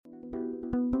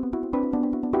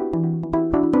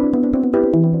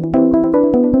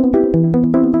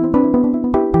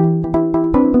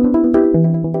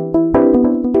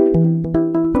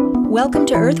Welcome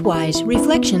to Earthwise,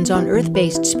 Reflections on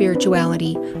Earth-Based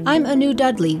Spirituality. I'm Anu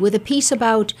Dudley with a piece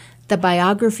about the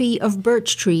biography of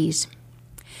birch trees.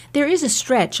 There is a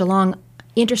stretch along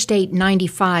Interstate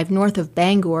 95 north of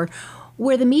Bangor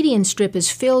where the median strip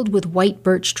is filled with white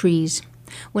birch trees.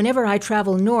 Whenever I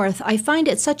travel north, I find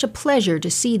it such a pleasure to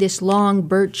see this long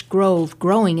birch grove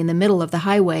growing in the middle of the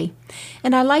highway.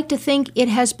 And I like to think it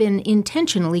has been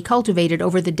intentionally cultivated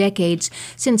over the decades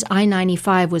since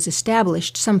I-95 was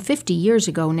established some 50 years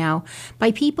ago now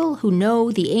by people who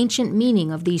know the ancient meaning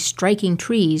of these striking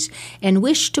trees and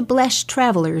wish to bless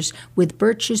travelers with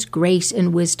birch's grace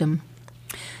and wisdom.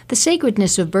 The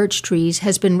sacredness of birch trees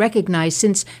has been recognized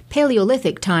since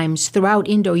Paleolithic times throughout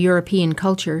Indo-European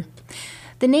culture.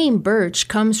 The name birch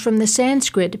comes from the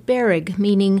Sanskrit berig,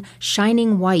 meaning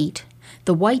shining white.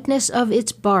 The whiteness of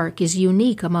its bark is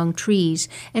unique among trees,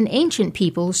 and ancient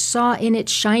peoples saw in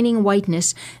its shining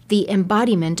whiteness the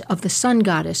embodiment of the sun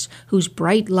goddess, whose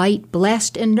bright light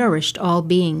blessed and nourished all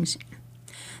beings.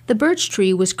 The birch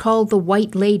tree was called the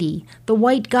White Lady, the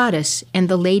White Goddess, and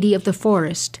the Lady of the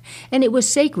Forest, and it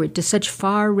was sacred to such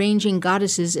far-ranging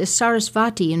goddesses as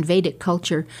Sarasvati in Vedic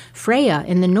culture, Freya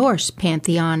in the Norse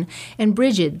pantheon, and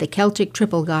Brigid, the Celtic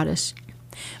triple goddess.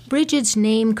 Brigid's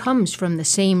name comes from the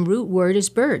same root word as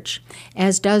birch,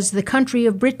 as does the country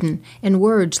of Britain and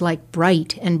words like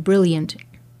bright and brilliant.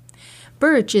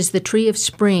 Birch is the tree of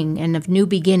spring and of new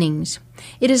beginnings.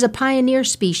 It is a pioneer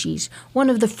species,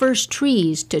 one of the first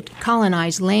trees to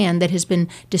colonize land that has been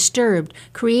disturbed,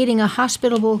 creating a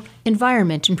hospitable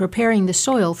environment and preparing the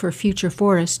soil for future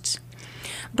forests.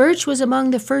 Birch was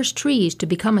among the first trees to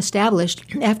become established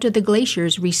after the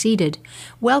glaciers receded,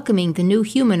 welcoming the new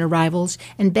human arrivals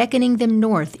and beckoning them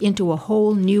north into a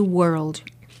whole new world.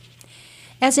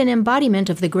 As an embodiment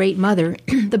of the Great Mother,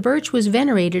 the birch was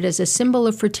venerated as a symbol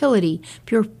of fertility,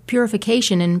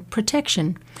 purification, and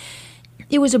protection.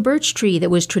 It was a birch tree that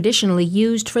was traditionally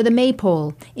used for the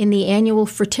maypole in the annual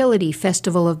fertility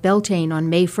festival of Beltane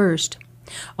on May 1st.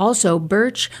 Also,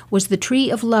 birch was the tree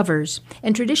of lovers,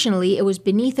 and traditionally it was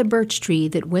beneath a birch tree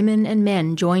that women and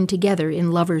men joined together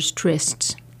in lovers'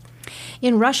 trysts.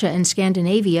 In Russia and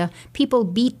Scandinavia, people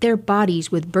beat their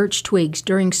bodies with birch twigs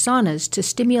during saunas to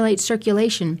stimulate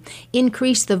circulation,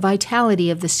 increase the vitality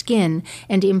of the skin,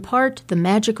 and impart the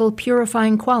magical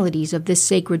purifying qualities of this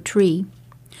sacred tree.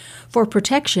 For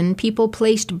protection, people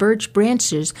placed birch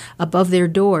branches above their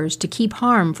doors to keep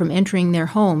harm from entering their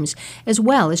homes, as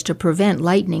well as to prevent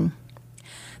lightning.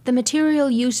 The material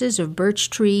uses of birch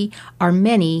tree are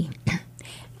many.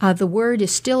 The word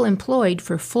is still employed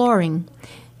for flooring,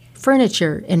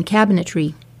 furniture, and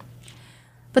cabinetry.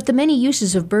 But the many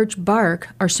uses of birch bark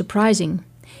are surprising.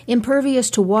 Impervious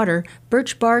to water,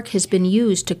 birch bark has been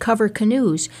used to cover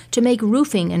canoes, to make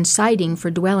roofing and siding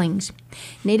for dwellings.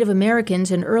 Native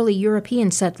Americans and early European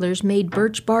settlers made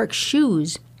birch bark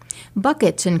shoes.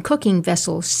 Buckets and cooking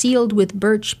vessels sealed with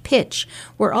birch pitch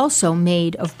were also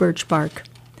made of birch bark.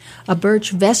 A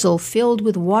birch vessel filled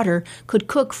with water could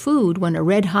cook food when a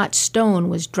red-hot stone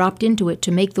was dropped into it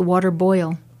to make the water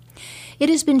boil. It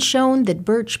has been shown that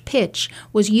birch pitch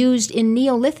was used in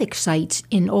Neolithic sites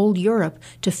in Old Europe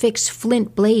to fix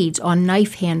flint blades on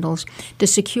knife handles, to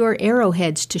secure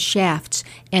arrowheads to shafts,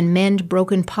 and mend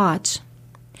broken pots.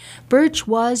 Birch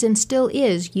was and still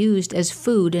is used as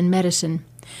food and medicine.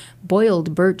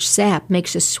 Boiled birch sap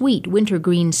makes a sweet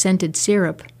wintergreen scented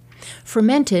syrup.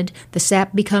 Fermented, the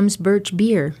sap becomes birch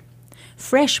beer.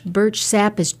 Fresh birch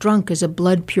sap is drunk as a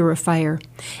blood purifier,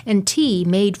 and tea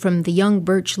made from the young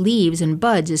birch leaves and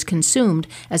buds is consumed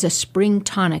as a spring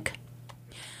tonic.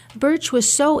 Birch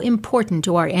was so important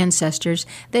to our ancestors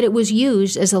that it was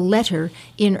used as a letter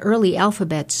in early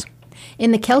alphabets.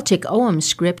 In the Celtic Ogham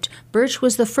script, birch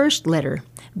was the first letter,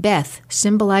 Beth,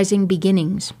 symbolizing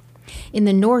beginnings. In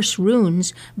the Norse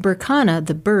runes, Berkana,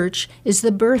 the birch, is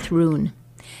the birth rune.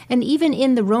 And even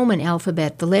in the Roman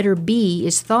alphabet, the letter B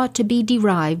is thought to be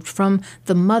derived from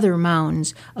the mother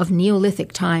mounds of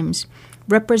Neolithic times,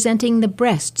 representing the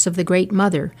breasts of the Great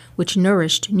Mother, which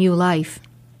nourished new life.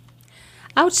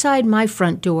 Outside my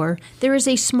front door, there is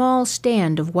a small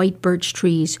stand of white birch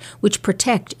trees, which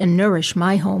protect and nourish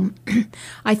my home.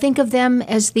 I think of them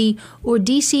as the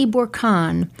Urdisi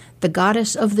Burkan, the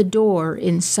goddess of the door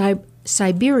in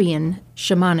Siberian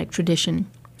shamanic tradition.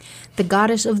 The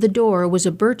goddess of the door was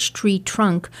a birch tree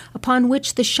trunk upon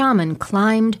which the shaman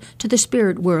climbed to the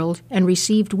spirit world and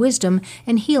received wisdom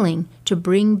and healing to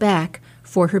bring back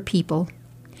for her people.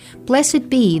 Blessed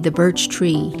be the birch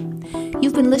tree.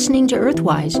 You've been listening to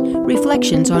Earthwise,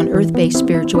 Reflections on Earth-Based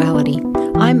Spirituality.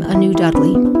 I'm Anu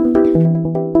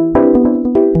Dudley.